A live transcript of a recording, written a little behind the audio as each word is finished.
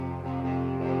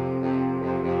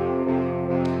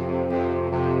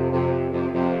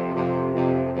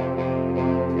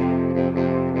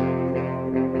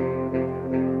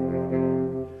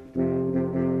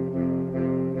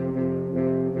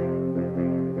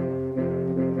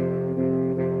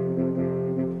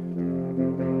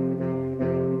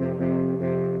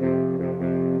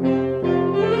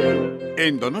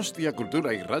En Donostia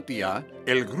Cultura Irratia,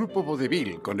 el grupo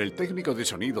Vodevil, con el técnico de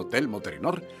sonido Telmo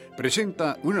Trenor,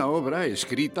 presenta una obra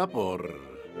escrita por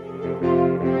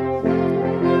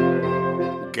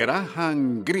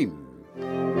Graham Greene.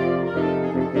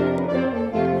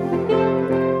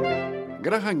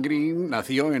 Graham Greene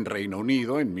nació en Reino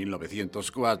Unido en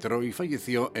 1904 y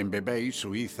falleció en Vevey,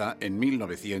 Suiza, en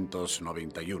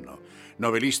 1991.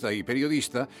 Novelista y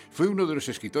periodista, fue uno de los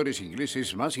escritores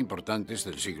ingleses más importantes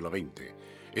del siglo XX.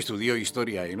 Estudió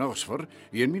historia en Oxford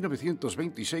y en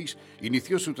 1926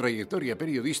 inició su trayectoria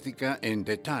periodística en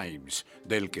The Times,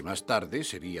 del que más tarde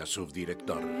sería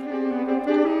subdirector.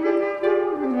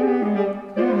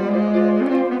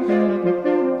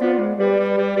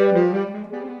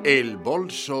 El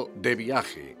bolso de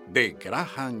viaje, de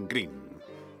Graham Greene.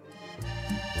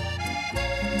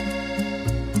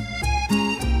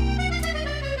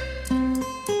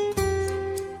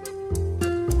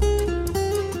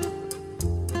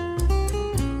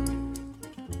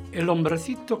 El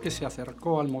hombrecito que se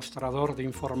acercó al mostrador de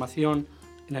información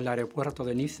en el aeropuerto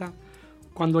de Niza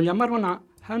cuando llamaron a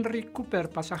Henry Cooper,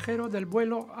 pasajero del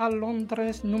vuelo a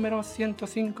Londres número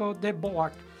 105 de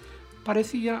Boac,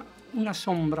 parecía una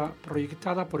sombra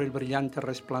proyectada por el brillante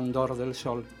resplandor del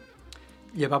sol.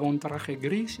 Llevaba un traje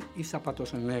gris y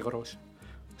zapatos negros.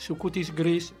 Su cutis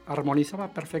gris armonizaba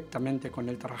perfectamente con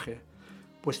el traje.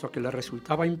 Puesto que le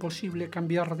resultaba imposible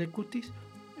cambiar de cutis,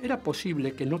 era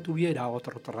posible que no tuviera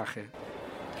otro traje.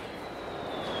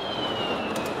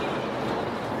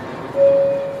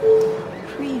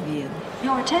 Preview.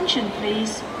 Your attention,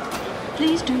 please.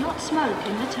 Please do not smoke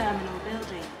in the terminal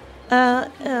building.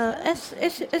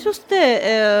 ¿Es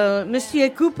usted,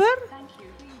 Monsieur Cooper?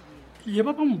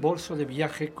 Llevaba un bolso de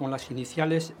viaje con las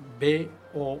iniciales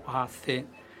BOAC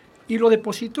y lo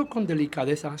depositó con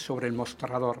delicadeza sobre el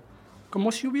mostrador,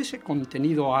 como si hubiese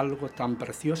contenido algo tan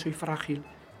precioso y frágil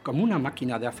como una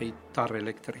máquina de afeitar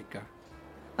eléctrica.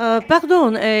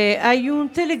 Perdón, hay un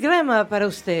telegrama para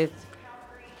usted.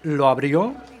 Lo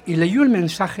abrió y leyó el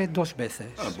mensaje 2 veces.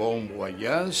 Bon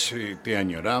voyage, te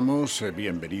añoramos,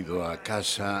 bienvenido a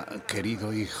casa,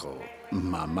 querido hijo,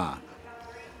 mamá.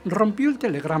 Rompió el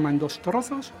telegrama en 2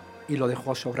 trozos y lo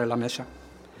dejó sobre la mesa.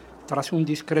 Tras un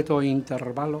discreto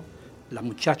intervalo, la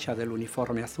muchacha del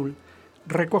uniforme azul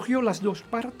recogió las 2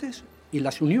 partes y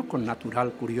las unió con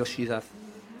natural curiosidad.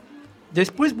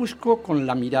 Después buscó con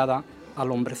la mirada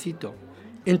al hombrecito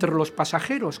entre los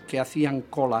pasajeros que hacían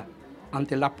cola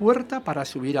ante la puerta para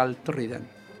subir al Trident.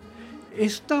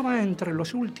 Estaba entre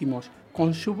los últimos,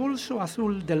 con su bolso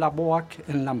azul de la Boac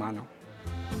en la mano.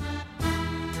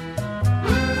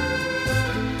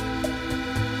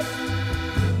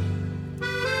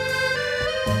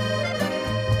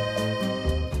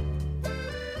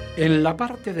 En la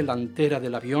parte delantera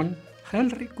del avión,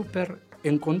 Henry Cooper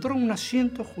encontró un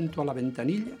asiento junto a la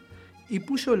ventanilla y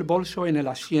puso el bolso en el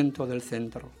asiento del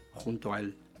centro, junto a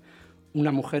él.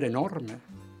 Una mujer enorme,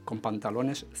 con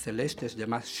pantalones celestes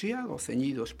demasiado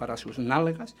ceñidos para sus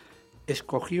nalgas,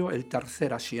 escogió el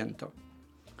tercer asiento.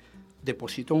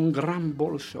 Depositó un gran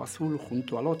bolso azul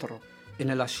junto al otro, en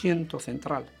el asiento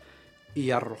central,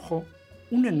 y arrojó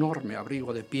un enorme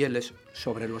abrigo de pieles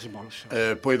sobre los bolsos.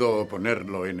 ¿Puedo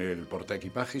ponerlo en el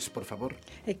portaequipajes, por favor?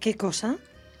 ¿Qué cosa?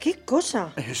 ¿Qué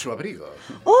cosa? Su abrigo.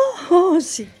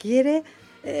 Si quiere...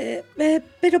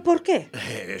 ¿Pero por qué?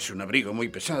 Es un abrigo muy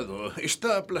pesado.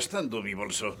 Está aplastando mi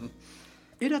bolso.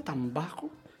 Era tan bajo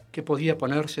que podía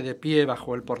ponerse de pie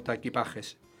bajo el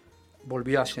portaequipajes.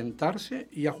 Volvió a sentarse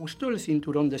y ajustó el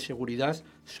cinturón de seguridad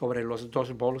sobre los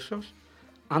 2 bolsos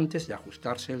antes de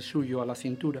ajustarse el suyo a la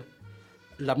cintura.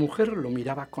 La mujer lo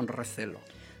miraba con recelo.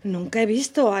 Nunca he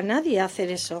visto a nadie hacer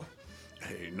eso.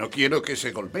 No quiero que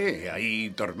se golpee. Hay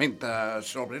tormenta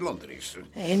sobre Londres.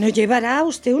 No llevará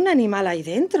usted un animal ahí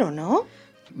dentro, ¿no?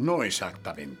 No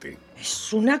exactamente.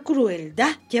 Es una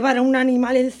crueldad llevar a un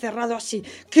animal encerrado así.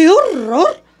 ¡Qué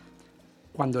horror!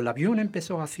 Cuando el avión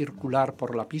empezó a circular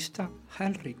por la pista,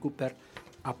 Henry Cooper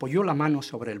apoyó la mano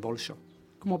sobre el bolso,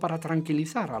 como para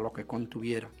tranquilizar a lo que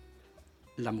contuviera.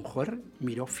 La mujer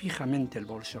miró fijamente el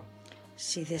bolso.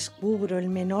 Si descubro el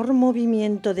menor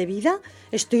movimiento de vida,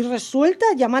 estoy resuelta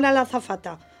a llamar a la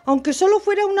azafata, aunque solo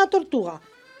fuera una tortuga.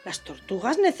 Las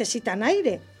tortugas necesitan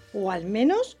aire, o al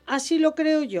menos así lo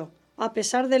creo yo, a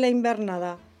pesar de la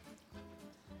invernada.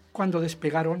 Cuando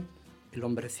despegaron, el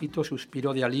hombrecito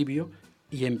suspiró de alivio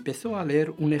y empezó a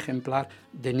leer un ejemplar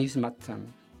de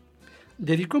Nismatan.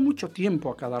 Dedicó mucho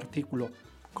tiempo a cada artículo,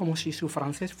 como si su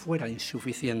francés fuera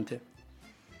insuficiente.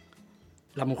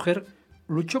 La mujer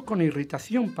luchó con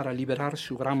irritación para liberar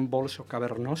su gran bolso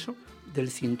cavernoso del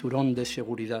cinturón de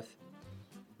seguridad.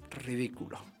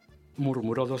 Ridículo.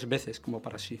 murmuró 2 veces como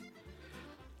para sí.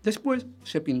 Después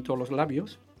se pintó los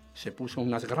labios, se puso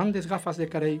unas grandes gafas de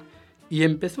carey y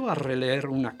empezó a releer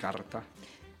una carta.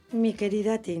 Mi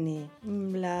querida Tini,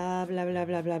 bla, bla, bla,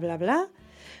 bla, bla, bla, bla,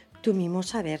 tu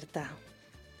mimosa Berta.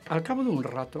 Al cabo de un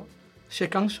rato, se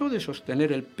cansó de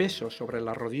sostener el peso sobre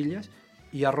las rodillas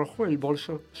y arrojó el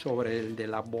bolso sobre el de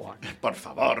la boa. Por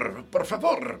favor, por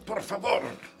favor, por favor.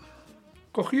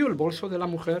 Cogió el bolso de la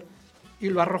mujer y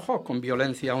lo arrojó con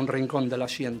violencia a un rincón del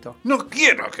asiento. No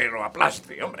quiero que lo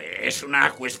aplaste, hombre. Es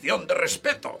una cuestión de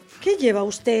respeto. ¿Qué lleva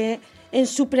usted en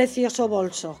su precioso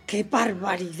bolso? ¡Qué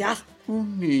barbaridad!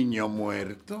 ¿Un niño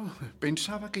muerto?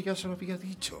 Pensaba que ya se lo había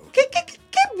dicho. ¿Qué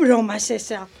broma es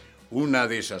esa? Una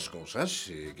de esas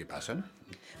cosas que pasan.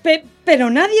 Pero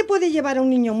nadie puede llevar a un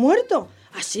niño muerto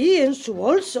así en su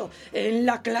bolso, en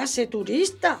la clase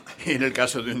turista. En el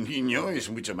caso de un niño es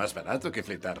mucho más barato que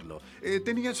fletarlo.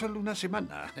 Tenía solo una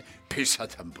semana. Pesa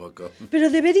tan poco. Pero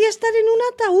debería estar en un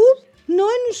ataúd, no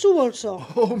en su bolso.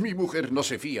 Oh, mi mujer no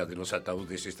se fía de los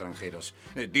ataúdes extranjeros.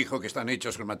 Dijo que están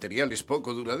hechos con materiales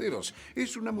poco duraderos.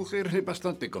 Es una mujer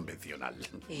bastante convencional.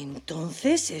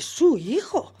 Entonces es su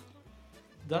hijo.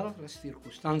 Dadas las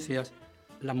circunstancias,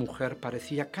 la mujer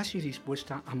parecía casi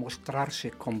dispuesta a mostrarse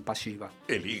compasiva.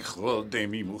 ¿El hijo de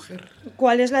mi mujer?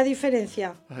 ¿Cuál es la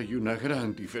diferencia? Hay una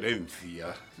gran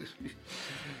diferencia.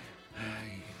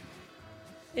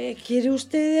 ¿Quiere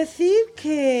usted decir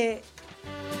que...?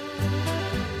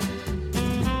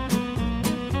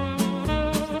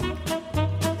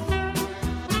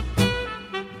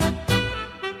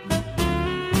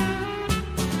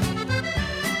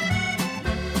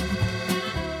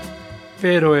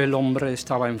 Pero el hombre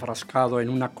estaba enfrascado en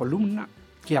una columna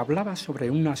que hablaba sobre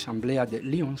una asamblea de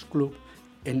Lions Club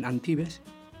en Antibes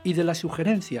y de la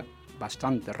sugerencia,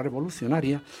 bastante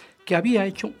revolucionaria, que había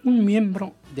hecho un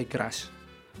miembro de Gras.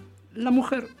 La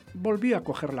mujer volvió a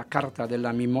coger la carta de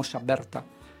la mimosa Berta,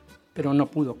 pero no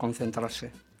pudo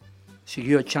concentrarse.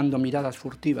 Siguió echando miradas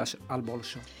furtivas al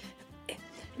bolso.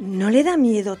 ¿No le da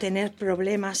miedo tener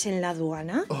problemas en la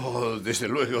aduana? Oh, desde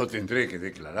luego tendré que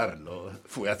declararlo.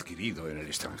 Fue adquirido en el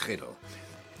extranjero.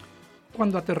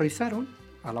 Cuando aterrizaron,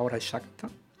 a la hora exacta,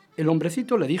 el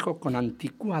hombrecito le dijo con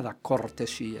anticuada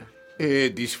cortesía: He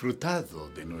disfrutado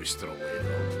de nuestro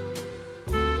vuelo.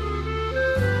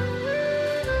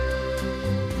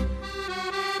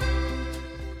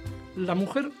 La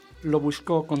mujer lo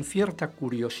buscó con cierta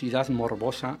curiosidad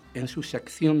morbosa en su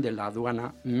sección de la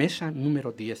aduana, mesa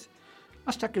número 10,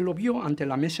 hasta que lo vio ante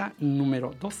la mesa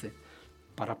número 12,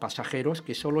 para pasajeros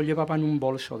que solo llevaban un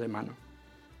bolso de mano.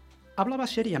 Hablaba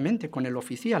seriamente con el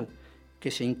oficial,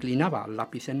 que se inclinaba,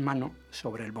 lápiz en mano,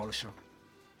 sobre el bolso.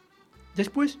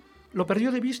 Después lo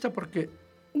perdió de vista porque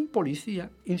un policía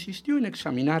insistió en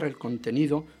examinar el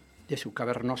contenido de su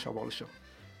cavernoso bolso,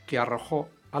 que arrojó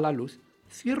a la luz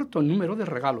cierto número de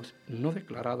regalos no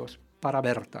declarados para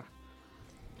Berta.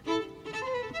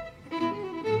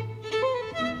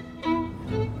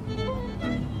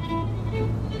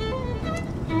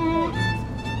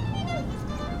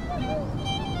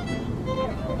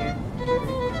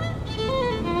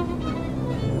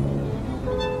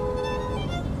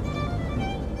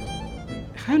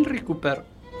 Henry Cooper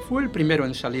fue el primero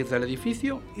en salir del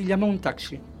edificio y llamó un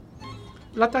taxi.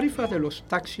 La tarifa de los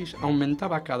taxis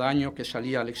aumentaba cada año que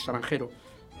salía al extranjero,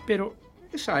 pero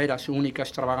esa era su única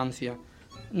extravagancia,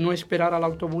 no esperar al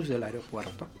autobús del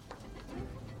aeropuerto.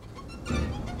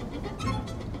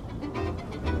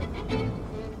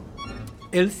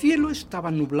 El cielo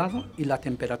estaba nublado y la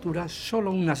temperatura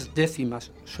solo unas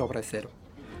décimas sobre cero,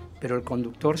 pero el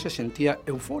conductor se sentía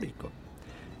eufórico.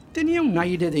 Tenía un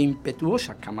aire de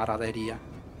impetuosa camaradería.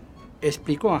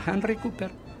 Explicó a Henry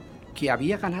Cooper que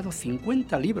había ganado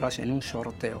 50 libras en un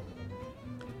sorteo.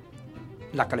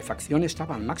 La calefacción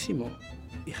estaba al máximo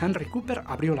y Henry Cooper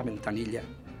abrió la ventanilla,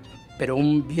 pero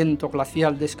un viento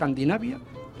glacial de Escandinavia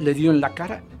le dio en la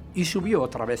cara y subió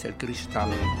otra vez el cristal.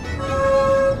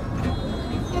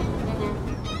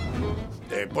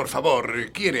 Por favor,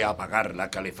 ¿quiere apagar la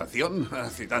calefacción?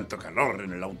 Hace tanto calor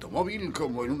en el automóvil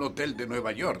como en un hotel de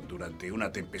Nueva York durante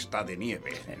una tempestad de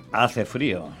nieve. Hace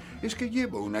frío. Es que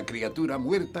llevo una criatura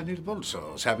muerta en el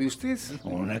bolso, ¿sabe usted?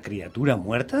 ¿Una criatura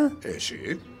muerta?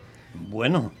 Sí.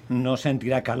 Bueno, no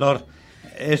sentirá calor.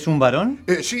 ¿Es un varón?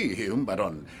 Sí, un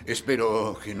varón.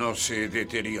 Espero que no se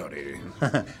deteriore.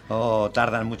 Oh,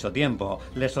 tardan mucho tiempo.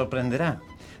 Le sorprenderá.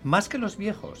 Más que los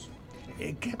viejos.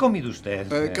 ¿Qué ha comido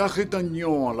usted?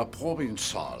 Cajetagnon a la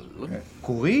provençal.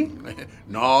 ¿Curry?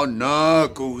 No,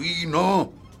 curry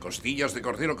no. costillas de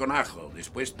cordero con ajo,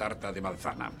 después tarta de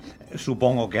manzana.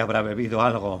 Supongo que habrá bebido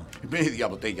algo. Media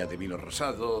botella de vino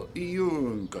rosado y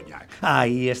un coñac.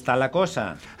 Ahí está la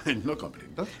cosa. No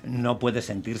comprendo. No puede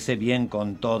sentirse bien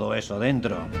con todo eso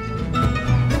dentro.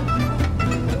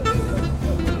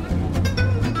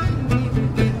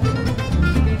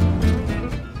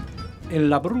 En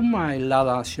la bruma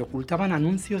helada se ocultaban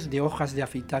anuncios de hojas de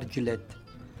afeitar Gillette.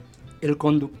 El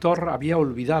conductor había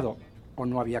olvidado, o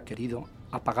no había querido,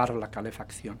 apagar la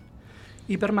calefacción,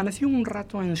 y permaneció un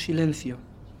rato en silencio,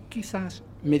 quizás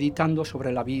meditando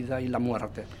sobre la vida y la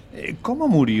muerte. ¿Cómo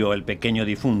murió el pequeño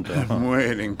difunto?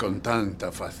 Mueren con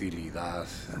tanta facilidad.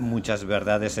 Muchas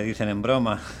verdades se dicen en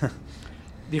broma.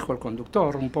 Dijo el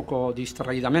conductor, un poco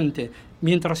distraídamente,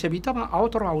 mientras evitaba a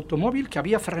otro automóvil que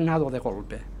había frenado de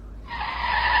golpe.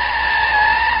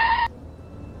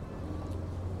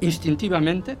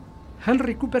 Instintivamente,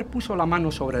 Henry Cooper puso la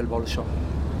mano sobre el bolso.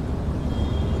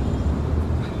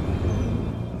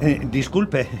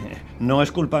 Disculpe, no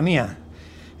es culpa mía.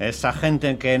 Esa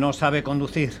gente que no sabe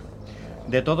conducir.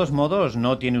 De todos modos,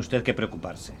 no tiene usted que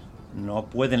preocuparse. No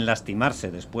pueden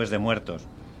lastimarse después de muertos.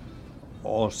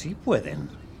 ¿O sí pueden?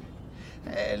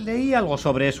 Leí algo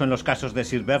sobre eso en los casos de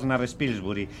Sir Bernard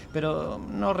Spilsbury, pero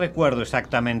no recuerdo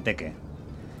exactamente qué.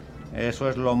 Eso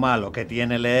es lo malo que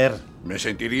tiene leer. Me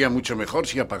sentiría mucho mejor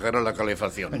si apagara la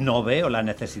calefacción. No veo la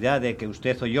necesidad de que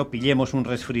usted o yo pillemos un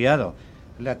resfriado.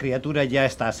 La criatura ya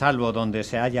está a salvo donde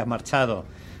se haya marchado,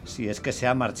 si es que se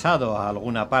ha marchado a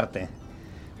alguna parte.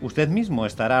 Usted mismo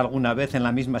estará alguna vez en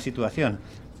la misma situación,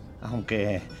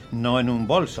 aunque no en un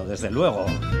bolso, desde luego.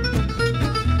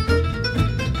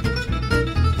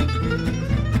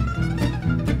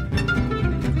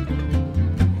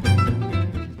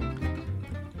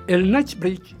 El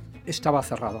Knightsbridge estaba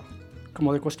cerrado,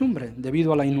 como de costumbre,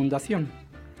 debido a la inundación.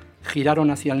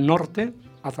 Giraron hacia el norte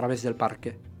a través del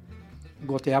parque.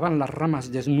 Goteaban las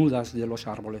ramas desnudas de los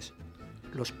árboles.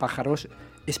 Los pájaros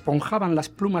esponjaban las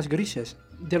plumas grises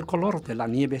del color de la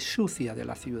nieve sucia de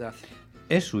la ciudad.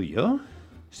 ¿Es suyo?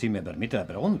 Si me permite la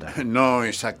pregunta. No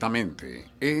exactamente.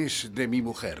 Es de mi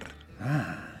mujer.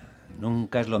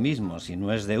 Nunca es lo mismo si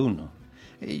no es de uno.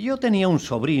 Yo tenía un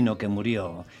sobrino que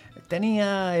murió.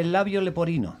 Tenía el labio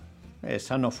leporino.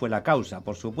 Esa no fue la causa,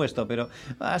 por supuesto, pero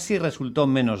así resultó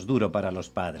menos duro para los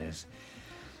padres.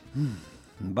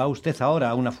 ¿Va usted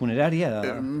ahora a una funeraria?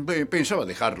 Pensaba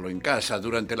dejarlo en casa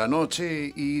durante la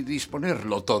noche y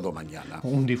disponerlo todo mañana.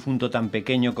 Un difunto tan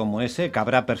pequeño como ese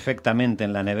cabrá perfectamente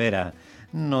en la nevera.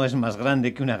 No es más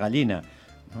grande que una gallina.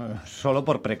 Solo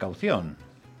por precaución.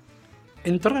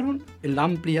 Entraron en la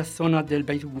amplia zona del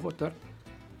Bayswater.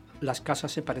 Las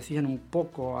casas se parecían un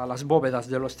poco a las bóvedas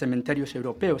de los cementerios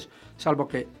europeos, salvo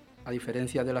que, a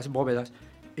diferencia de las bóvedas,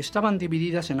 estaban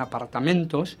divididas en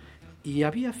apartamentos y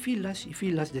había filas y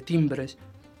filas de timbres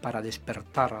para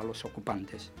despertar a los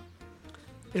ocupantes.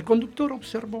 El conductor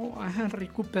observó a Henry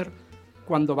Cooper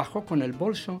cuando bajó con el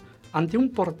bolso ante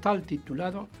un portal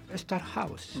titulado Star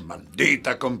House.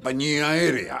 ¡Maldita compañía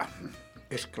aérea!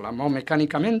 Exclamó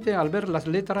mecánicamente al ver las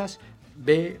letras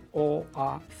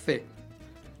B-O-A-C.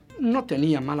 No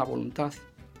tenía mala voluntad,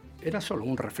 era solo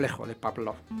un reflejo de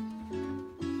Pavlov.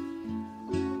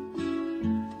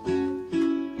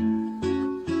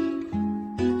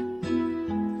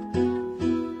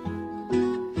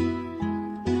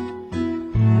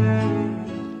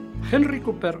 Henry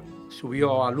Cooper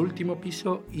subió al último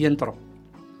piso y entró.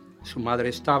 Su madre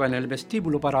estaba en el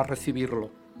vestíbulo para recibirlo.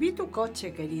 Vi tu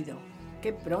coche, querido.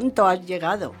 ¡Qué pronto has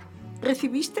llegado!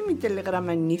 ¿Recibiste mi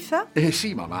telegrama en Niza?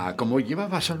 Sí, mamá. Como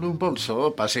llevaba solo un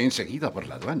bolso, pasé enseguida por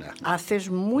la aduana.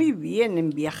 Haces muy bien en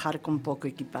viajar con poco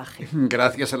equipaje.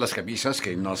 Gracias a las camisas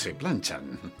que no se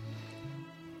planchan.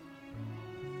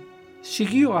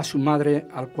 Siguió a su madre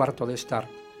al cuarto de estar.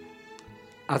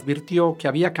 Advirtió que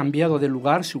había cambiado de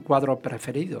lugar su cuadro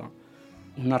preferido,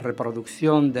 una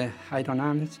reproducción de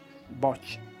Hiram's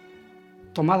Bosch,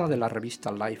 tomada de la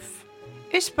revista Life.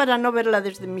 Es para no verla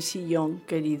desde mi sillón,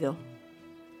 querido.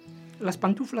 Las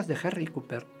pantuflas de Henry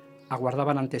Cooper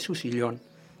aguardaban ante su sillón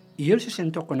y él se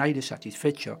sentó con aire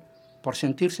satisfecho por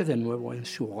sentirse de nuevo en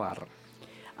su hogar.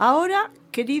 Ahora,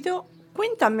 querido,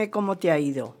 cuéntame cómo te ha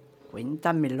ido.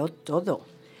 Cuéntamelo todo.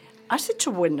 ¿Has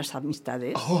hecho buenas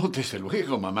amistades? Oh, desde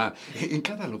luego, mamá. En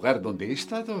cada lugar donde he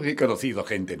estado he conocido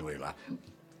gente nueva.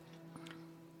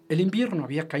 El invierno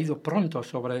había caído pronto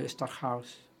sobre Star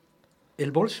House.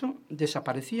 El bolso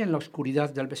desaparecía en la oscuridad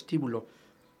del vestíbulo,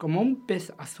 como un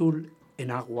pez azul en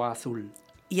agua azul.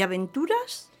 ¿Y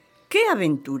aventuras? ¿Qué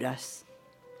aventuras?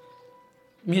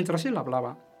 Mientras él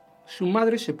hablaba, su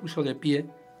madre se puso de pie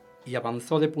y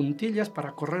avanzó de puntillas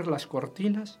para correr las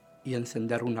cortinas y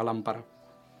encender una lámpara.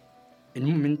 En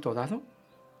un momento dado,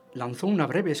 lanzó una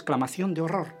breve exclamación de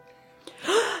horror.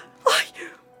 ¡Ay!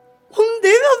 ¡Un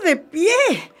dedo de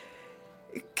pie!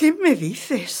 ¿Qué me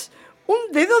dices?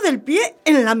 ¿Un dedo del pie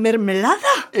en la mermelada?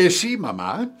 Sí,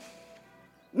 mamá.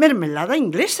 Mermelada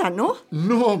inglesa, ¿no?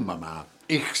 No, mamá.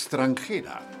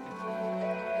 Extranjera.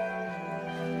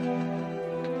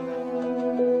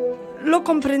 Lo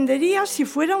comprendería si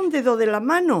fuera un dedo de la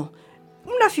mano.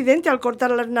 Un accidente al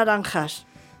cortar las naranjas.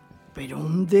 ¿Pero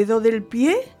un dedo del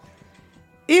pie?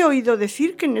 He oído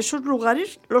decir que en esos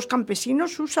lugares los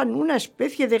campesinos usan una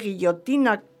especie de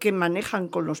guillotina que manejan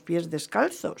con los pies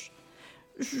descalzos.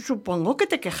 Supongo que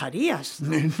te quejarías.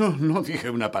 No dije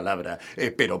una palabra,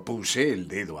 pero puse el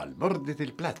dedo al borde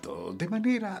del plato, de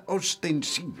manera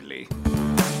ostensible.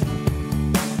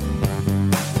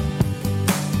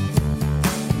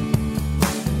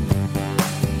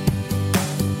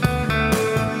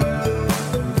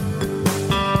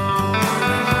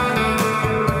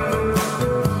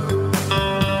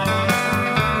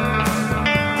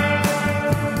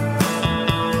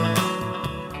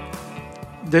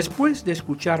 Después de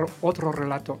escuchar otro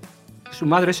relato, su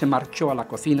madre se marchó a la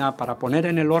cocina para poner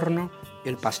en el horno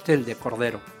el pastel de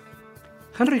cordero.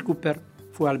 Henry Cooper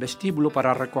fue al vestíbulo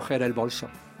para recoger el bolso.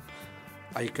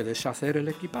 Hay que deshacer el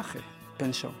equipaje,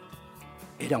 pensó.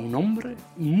 Era un hombre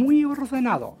muy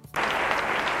ordenado.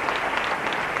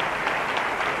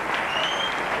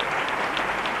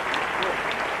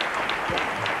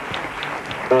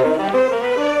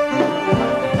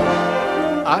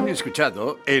 Han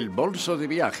escuchado El bolso de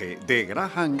viaje de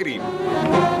Graham Greene.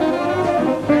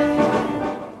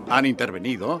 Han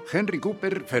intervenido Henry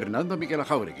Cooper, Fernando Miguel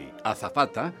Jáuregui,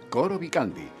 azafata Coro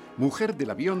Vicandi, mujer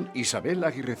del avión Isabel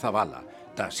Aguirrezabala,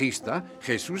 taxista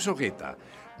Jesús Ogueta,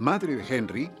 madre de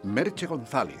Henry Merche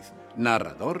González,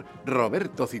 narrador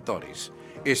Roberto Citores.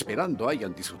 Esperando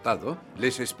hayan disfrutado,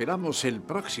 les esperamos el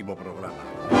próximo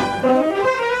programa.